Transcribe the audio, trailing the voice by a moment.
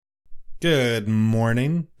Good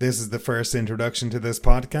morning. This is the first introduction to this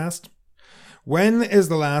podcast. When is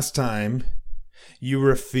the last time you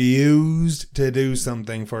refused to do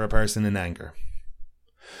something for a person in anger?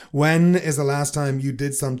 When is the last time you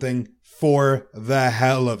did something for the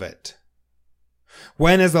hell of it?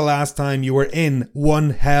 When is the last time you were in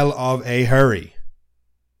one hell of a hurry?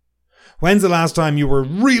 When's the last time you were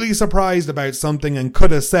really surprised about something and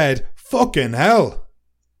could have said, fucking hell?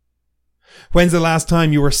 When's the last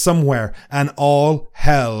time you were somewhere and all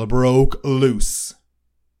hell broke loose?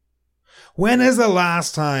 When is the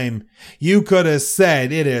last time you could have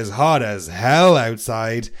said it is hot as hell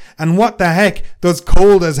outside? And what the heck does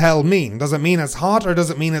cold as hell mean? Does it mean it's hot or does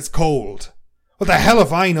it mean it's cold? What the hell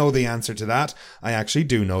if I know the answer to that? I actually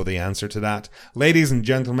do know the answer to that. Ladies and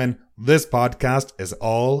gentlemen, this podcast is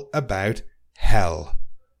all about hell.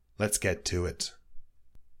 Let's get to it.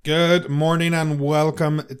 Good morning and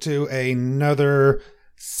welcome to another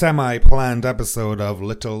semi-planned episode of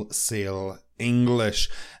Little Seal English.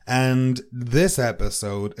 And this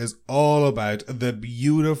episode is all about the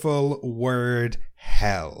beautiful word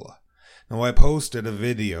hell. Now, I posted a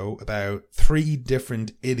video about 3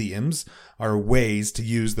 different idioms or ways to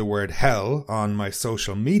use the word hell on my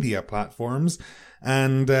social media platforms.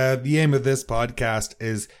 And the aim of this podcast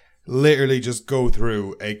is literally just go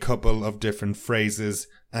through a couple of different phrases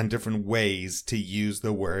and different ways to use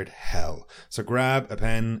the word hell. So grab a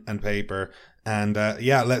pen and paper and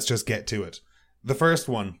let's just get to it. The first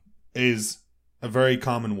one is a very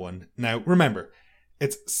common one. Now, remember,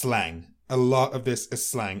 it's slang. A lot of this is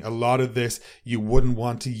slang. A lot of this you wouldn't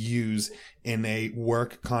want to use in a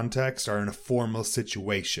work context or in a formal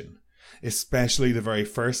situation. Especially the very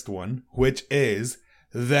first one, which is,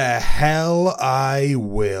 the hell I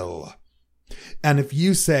will. And if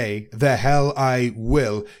you say, the hell I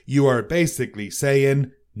will, you are basically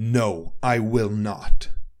saying, no, I will not.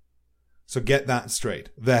 So get that straight.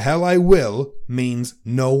 The hell I will means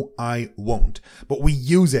no, I won't. But we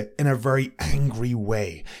use it in a very angry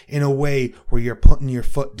way. In a way where you're putting your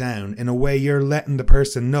foot down. In a way you're letting the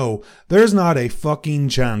person know, there's not a fucking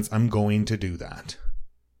chance I'm going to do that.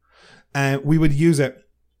 And we would use it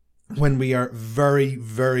when we are very,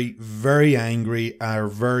 very, very angry or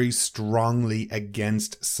very strongly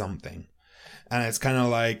against something. And it's kind of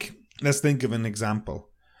like, let's think of an example.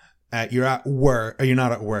 You're at work, or you're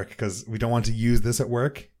not at work because we don't want to use this at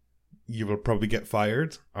work. You will probably get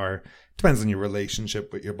fired, or depends on your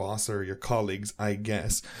relationship with your boss or your colleagues, I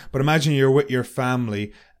guess. But imagine you're with your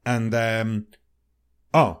family and, I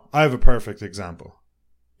have a perfect example.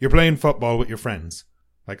 You're playing football with your friends,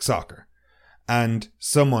 like soccer. And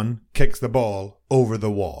someone kicks the ball over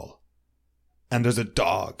the wall. And there's a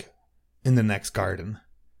dog in the next garden.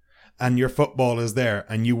 And your football is there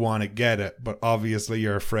and you want to get it, but obviously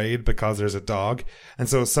you're afraid because there's a dog. And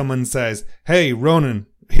so someone says, hey, Ronan,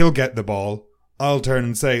 he'll get the ball. I'll turn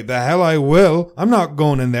and say, the hell I will. I'm not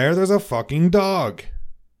going in there. There's a fucking dog.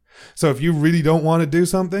 So if you really don't want to do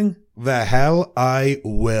something, the hell I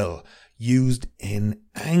will. Used in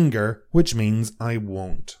anger, which means I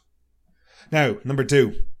won't. Now, number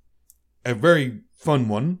 2, a very fun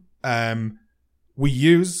one. We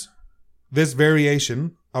use this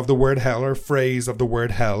variation of the word hell or phrase of the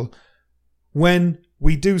word hell when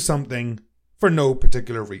we do something for no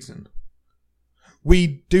particular reason.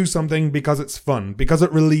 We do something because it's fun, because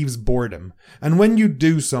it relieves boredom. And when you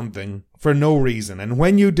do something for no reason, and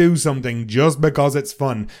when you do something just because it's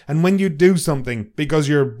fun, and when you do something because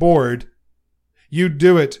you're bored, you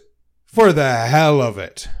do it for the hell of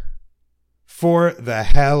it. For the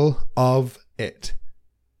hell of it.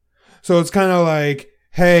 So it's kind of like,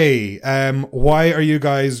 hey, why are you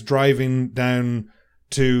guys driving down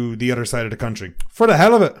to the other side of the country? For the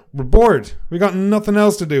hell of it. We're bored. We got nothing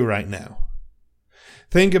else to do right now.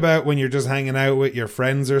 Think about when you're just hanging out with your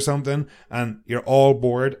friends or something and you're all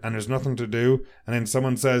bored and there's nothing to do. And then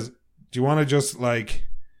someone says, do you want to just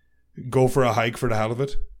go for a hike for the hell of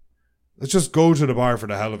it? Let's just go to the bar for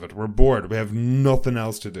the hell of it. We're bored. We have nothing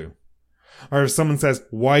else to do. Or if someone says,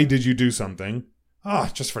 why did you do something?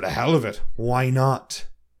 Just for the hell of it. Why not?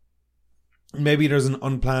 Maybe there's an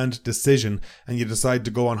unplanned decision and you decide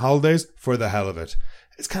to go on holidays for the hell of it.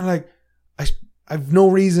 It's kind of like, I have no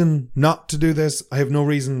reason not to do this. I have no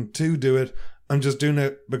reason to do it. I'm just doing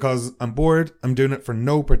it because I'm bored. I'm doing it for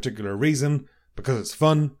no particular reason. Because it's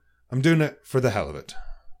fun. I'm doing it for the hell of it.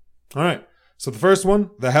 All right. So the first one,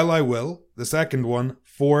 the hell I will. The second one,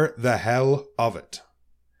 for the hell of it.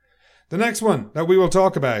 The next one that we will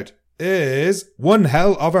talk about is one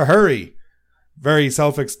hell of a hurry. Very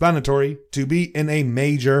self-explanatory, to be in a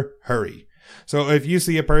major hurry. So if you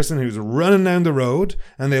see a person who's running down the road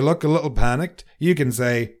and they look a little panicked, you can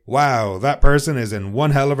say, wow, that person is in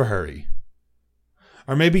one hell of a hurry.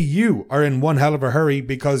 Or maybe you are in one hell of a hurry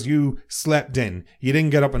because you slept in, you didn't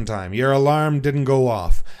get up in time, your alarm didn't go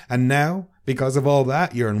off, and now, because of all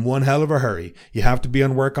that, you're in one hell of a hurry. You have to be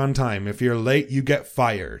on work on time. If you're late, you get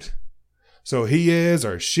fired. So he is,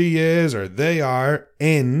 or she is, or they are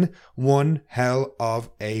in one hell of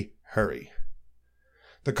a hurry.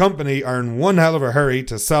 The company are in one hell of a hurry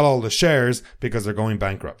to sell all the shares because they're going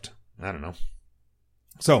bankrupt. I don't know.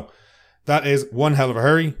 So, that is one hell of a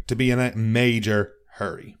hurry, to be in a major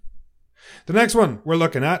hurry. The next one we're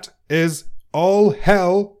looking at is all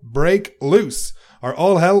hell break loose, or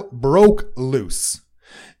all hell broke loose.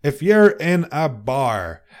 If you're in a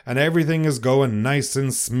bar and everything is going nice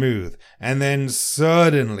and smooth, and then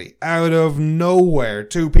suddenly, out of nowhere,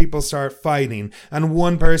 two people start fighting, and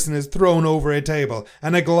one person is thrown over a table,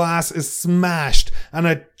 and a glass is smashed, and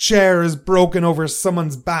a chair is broken over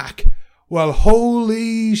someone's back, well,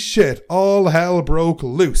 holy shit, all hell broke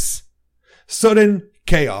loose. Sudden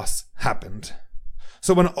chaos happened.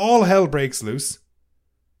 So when all hell breaks loose,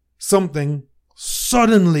 something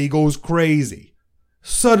suddenly goes crazy.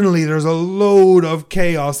 Suddenly there's a load of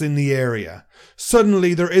chaos in the area.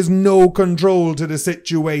 Suddenly there is no control to the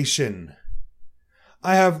situation.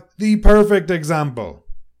 I have the perfect example.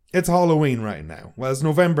 It's Halloween right now. Well, it's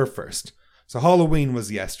November 1st. So Halloween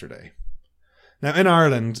was yesterday. Now in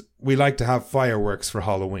Ireland, we like to have fireworks for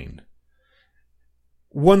Halloween.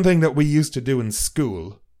 One thing that we used to do in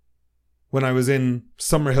school, when I was in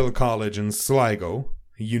Summerhill College in Sligo,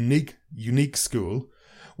 a unique school,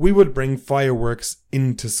 we would bring fireworks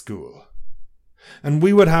into school. And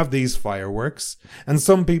we would have these fireworks, and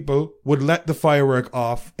some people would let the firework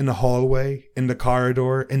off in the hallway, in the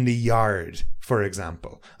corridor, in the yard, for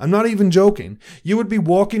example. I'm not even joking. You would be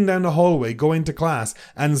walking down the hallway going to class,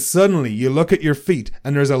 and suddenly you look at your feet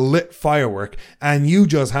and there's a lit firework, and you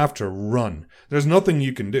just have to run. There's nothing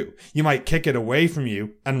you can do. You might kick it away from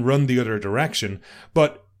you and run the other direction,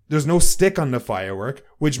 but there's no stick on the firework,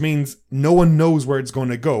 which means no one knows where it's going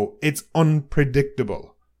to go. It's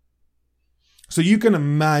unpredictable. So you can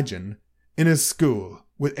imagine in a school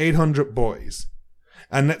with 800 boys,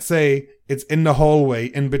 and let's say it's in the hallway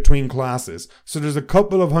in between classes. So there's a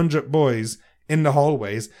couple of hundred boys in the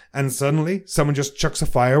hallways, and suddenly someone just chucks a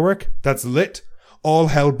firework that's lit. All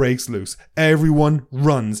hell breaks loose. Everyone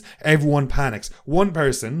runs. Everyone panics. One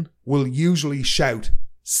person will usually shout,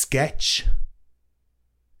 sketch.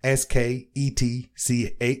 S-K-E-T-C-H.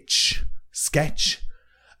 Sketch.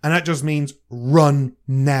 And that just means run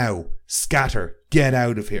now. Scatter. Get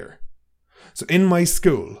out of here. So in my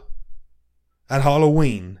school, at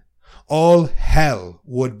Halloween, all hell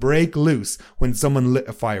would break loose when someone lit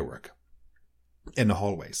a firework in the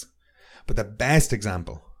hallways. But the best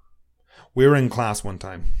example, we were in class one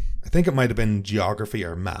time. I think it might have been geography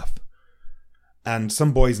or math. And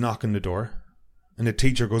some boys knock on the door, and the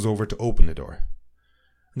teacher goes over to open the door.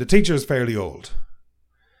 And the teacher is fairly old.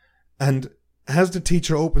 And as the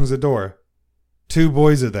teacher opens the door, two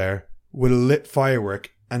boys are there with a lit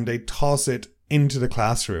firework, and they toss it into the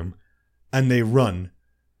classroom, and they run.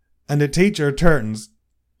 And the teacher turns,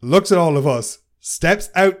 looks at all of us, steps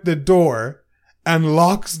out the door, and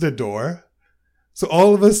locks the door. So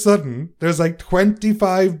all of a sudden, there's like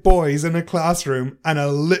 25 boys in a classroom and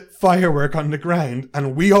a lit firework on the ground,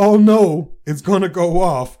 and we all know it's gonna go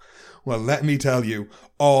off. Well, let me tell you,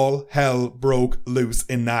 all hell broke loose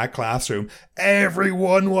in that classroom.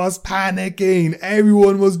 Everyone was panicking.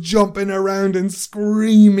 Everyone was jumping around and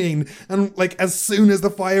screaming. And like as soon as the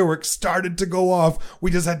fireworks started to go off, we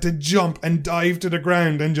just had to jump and dive to the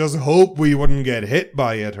ground and just hope we wouldn't get hit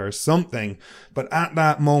by it or something. But at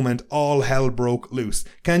that moment, all hell broke loose.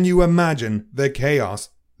 Can you imagine the chaos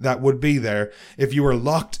that would be there if you were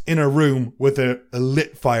locked in a room with a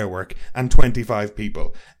lit firework and 25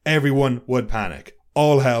 people? Everyone would panic.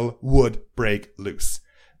 All hell would break loose.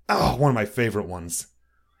 Oh, one of my favorite ones.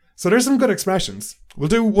 So there's some good expressions. We'll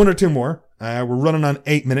do one or two more. We're running on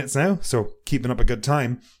 8 minutes now, so keeping up a good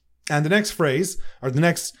time. And the next phrase, or the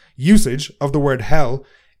next usage of the word hell,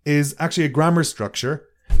 is actually a grammar structure,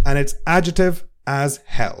 and it's adjective as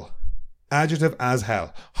hell. Adjective as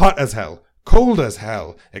hell. Hot as hell. Cold as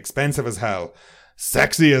hell, expensive as hell,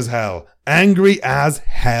 sexy as hell, angry as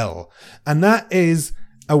hell. And that is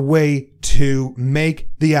a way to make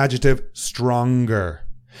the adjective stronger.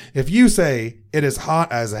 If you say it is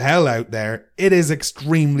hot as hell out there, it is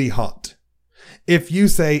extremely hot. If you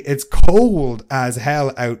say it's cold as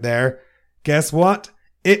hell out there, guess what?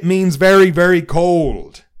 It means very, very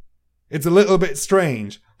cold. It's a little bit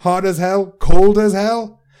strange. Hot as hell, cold as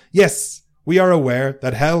hell? Yes. We are aware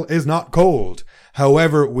that hell is not cold.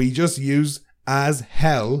 However, we just use as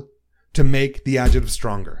hell to make the adjective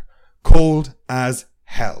stronger. Cold as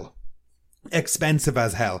hell. Expensive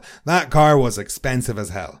as hell. That car was expensive as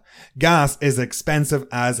hell. Gas is expensive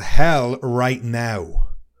as hell right now.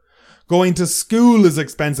 Going to school is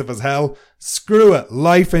expensive as hell. Screw it.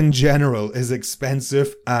 Life in general is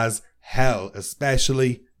expensive as hell,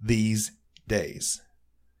 especially these days.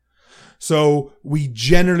 So we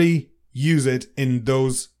generally use it in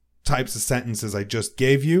those types of sentences I just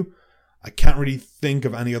gave you. I can't really think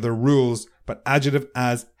of any other rules, but adjective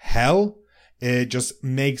as hell, it just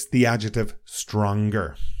makes the adjective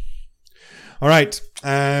stronger. All right.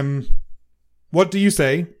 What do you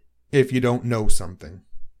say if you don't know something?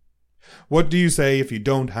 What do you say if you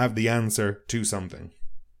don't have the answer to something?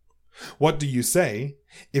 What do you say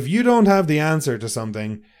if you don't have the answer to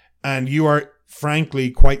something and you are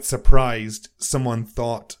frankly quite surprised someone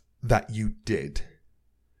thought that you did?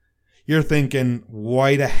 You're thinking,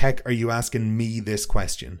 why the heck are you asking me this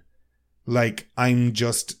question? Like, I'm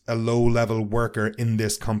just a low-level worker in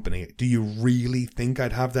this company. Do you really think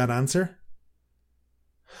I'd have that answer?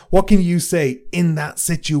 What can you say in that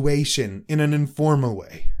situation in an informal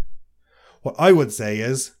way? What I would say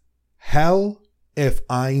is, hell if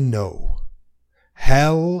I know.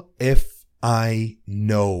 Hell if I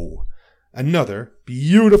know. Another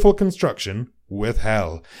beautiful construction with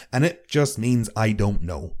hell. And it just means I don't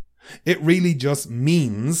know. It really just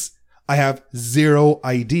means I have zero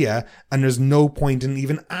idea and there's no point in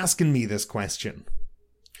even asking me this question.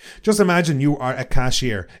 Just imagine you are a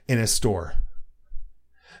cashier in a store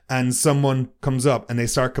and someone comes up and they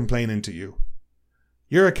start complaining to you.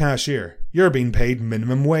 You're a cashier. You're being paid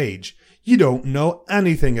minimum wage. You don't know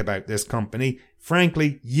anything about this company.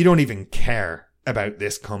 Frankly, you don't even care about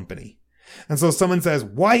this company. And so someone says,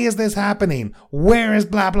 why is this happening? Where is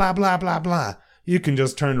blah, blah, blah, blah, blah? You can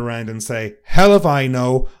just turn around and say, hell if I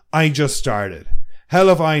know, I just started. Hell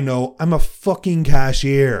if I know, I'm a fucking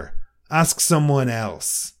cashier. Ask someone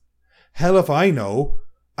else. Hell if I know,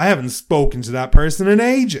 I haven't spoken to that person in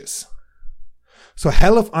ages. So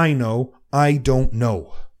hell if I know, I don't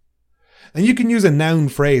know. And you can use a noun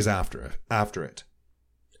phrase after it.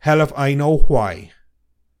 Hell if I know why.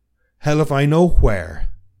 Hell if I know where.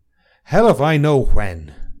 Hell if I know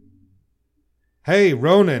when. Hey,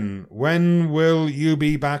 Ronan, when will you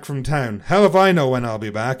be back from town? Hell if I know when I'll be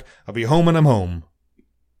back. I'll be home when I'm home.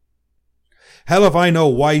 Hell if I know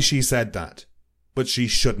why she said that, but she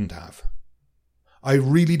shouldn't have. I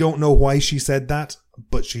really don't know why she said that,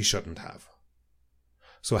 but she shouldn't have.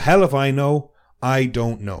 So hell if I know, I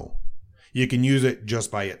don't know. You can use it just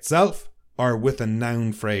by itself or with a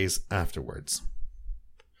noun phrase afterwards.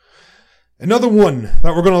 Another one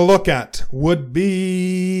that we're going to look at would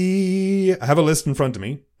be... I have a list in front of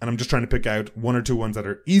me, and I'm just trying to pick out one or two ones that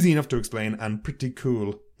are easy enough to explain and pretty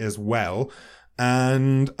cool as well.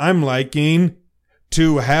 And I'm liking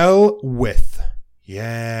to hell with.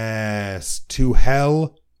 Yes, to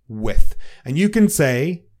hell with. And you can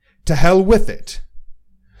say to hell with it.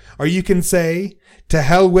 Or you can say to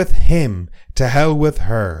hell with him, to hell with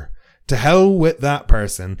her. To hell with that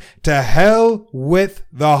person. To hell with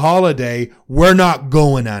the holiday. We're not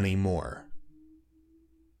going anymore.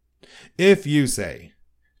 If you say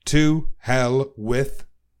to hell with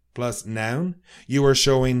plus noun, you are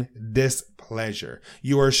showing displeasure.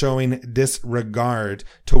 You are showing disregard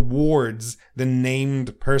towards the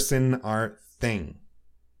named person or thing.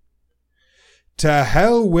 To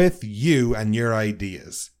hell with you and your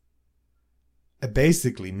ideas. It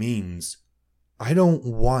basically means I don't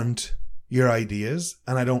want your ideas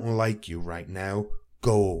and I don't like you right now.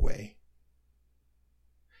 Go away.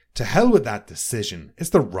 To hell with that decision. It's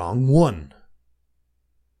the wrong one.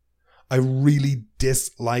 I really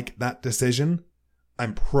dislike that decision.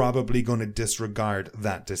 I'm probably going to disregard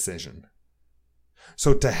that decision.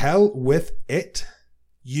 So to hell with it,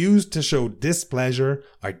 used to show displeasure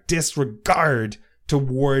or disregard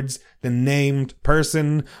towards the named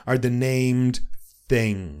person or the named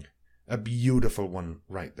thing. A beautiful one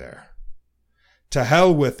right there. To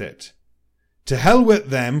hell with it. To hell with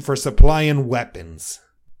them for supplying weapons.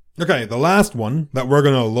 Okay, the last one that we're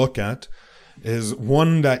going to look at is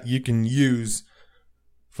one that you can use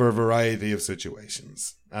for a variety of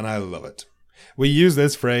situations. And I love it. We use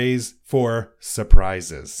this phrase for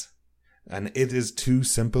surprises. And it is two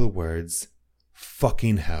simple words.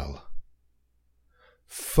 Fucking hell.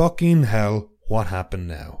 Fucking hell, what happened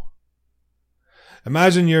now?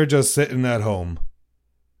 Imagine you're just sitting at home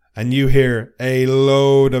and you hear a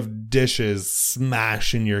load of dishes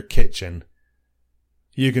smash in your kitchen.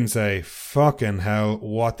 You can say, fucking hell,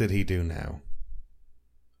 what did he do now?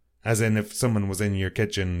 As in if someone was in your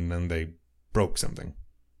kitchen and they broke something.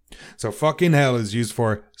 So fucking hell is used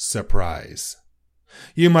for surprise.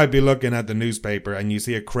 You might be looking at the newspaper and you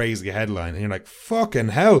see a crazy headline and you're like, fucking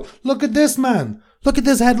hell, look at this, man. Look at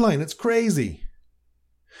this headline. It's crazy.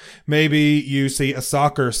 Maybe you see a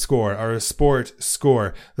soccer score or a sport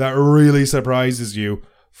score that really surprises you.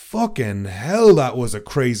 Fucking hell, that was a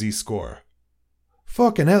crazy score.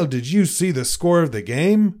 Fucking hell, did you see the score of the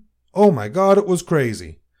game? Oh my god, it was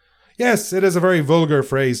crazy. Yes, it is a very vulgar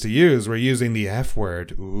phrase to use. We're using the F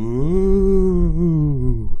word.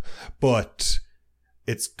 Ooh. But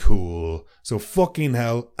it's cool. So fucking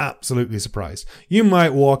hell, absolutely surprised. You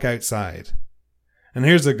might walk outside. And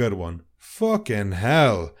here's a good one. Fucking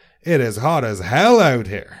hell, it is hot as hell out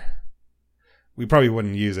here. We probably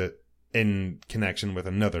wouldn't use it in connection with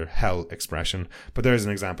another hell expression, but there's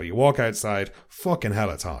an example. You walk outside, fucking hell,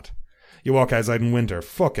 it's hot. You walk outside in winter,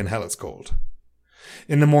 fucking hell, it's cold.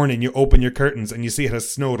 In the morning, you open your curtains and you see it has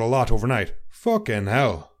snowed a lot overnight. Fucking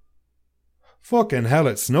hell. Fucking hell,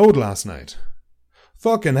 it snowed last night.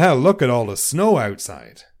 Fucking hell, look at all the snow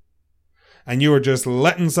outside. And you are just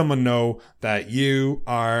letting someone know that you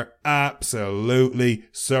are absolutely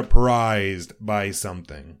surprised by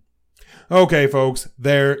something. Okay, folks,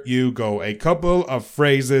 there you go. A couple of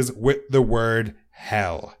phrases with the word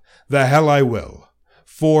hell. The hell I will.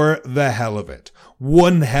 For the hell of it.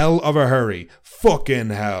 One hell of a hurry. Fucking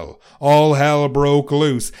hell. All hell broke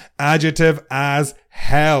loose. Adjective as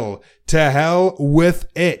hell. To hell with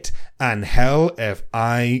it. And hell if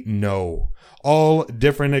I know. All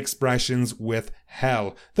different expressions with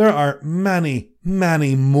hell. There are many,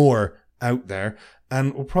 many more out there.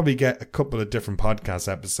 And we'll probably get a couple of different podcast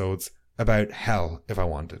episodes about hell if I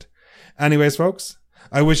wanted. Anyways, folks,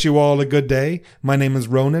 I wish you all a good day. My name is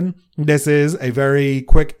Ronan. This is a very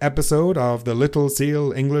quick episode of the Little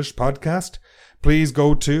Seal English podcast. Please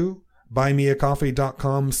go to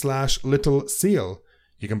buymeacoffee.com/Little Seal.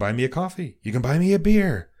 You can buy me a coffee. You can buy me a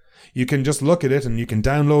beer. You can just look at it and you can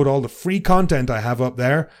download all the free content I have up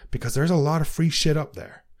there because there's a lot of free shit up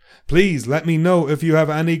there. Please let me know if you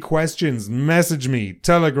have any questions. Message me,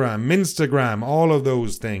 Telegram, Instagram, all of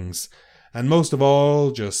those things. And most of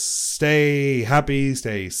all, just stay happy,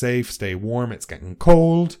 stay safe, stay warm. It's getting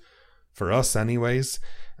cold. For us anyways.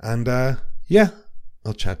 And yeah,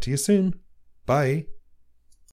 I'll chat to you soon. Bye.